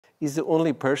He's the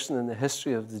only person in the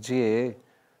history of the GAA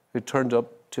who turned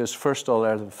up to his first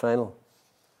All-Ireland final.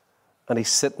 And he's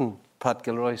sitting, Pat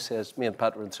Gilroy says, me and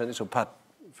Pat were in Trinity, so Pat,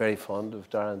 very fond of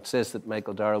Dara, and says that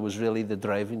Michael Dara was really the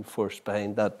driving force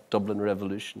behind that Dublin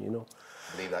revolution, you know.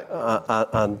 I believe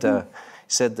that.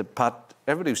 He said that Pat,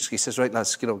 he says, right,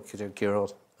 lads, gear on.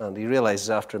 And he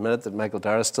realises after a minute that Michael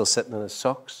Dara's still sitting in his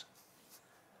socks.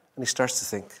 And he starts to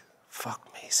think, fuck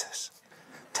me, he says.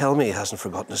 Tell me he hasn't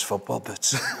forgotten his football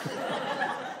boots.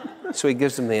 So he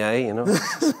gives him the eye, you know.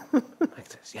 Like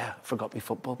this, yeah, I forgot my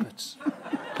football boots.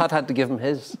 Pat had to give him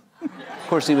his. Of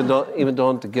course, he went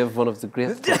on to give one of the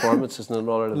great performances in an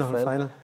All-Ireland final.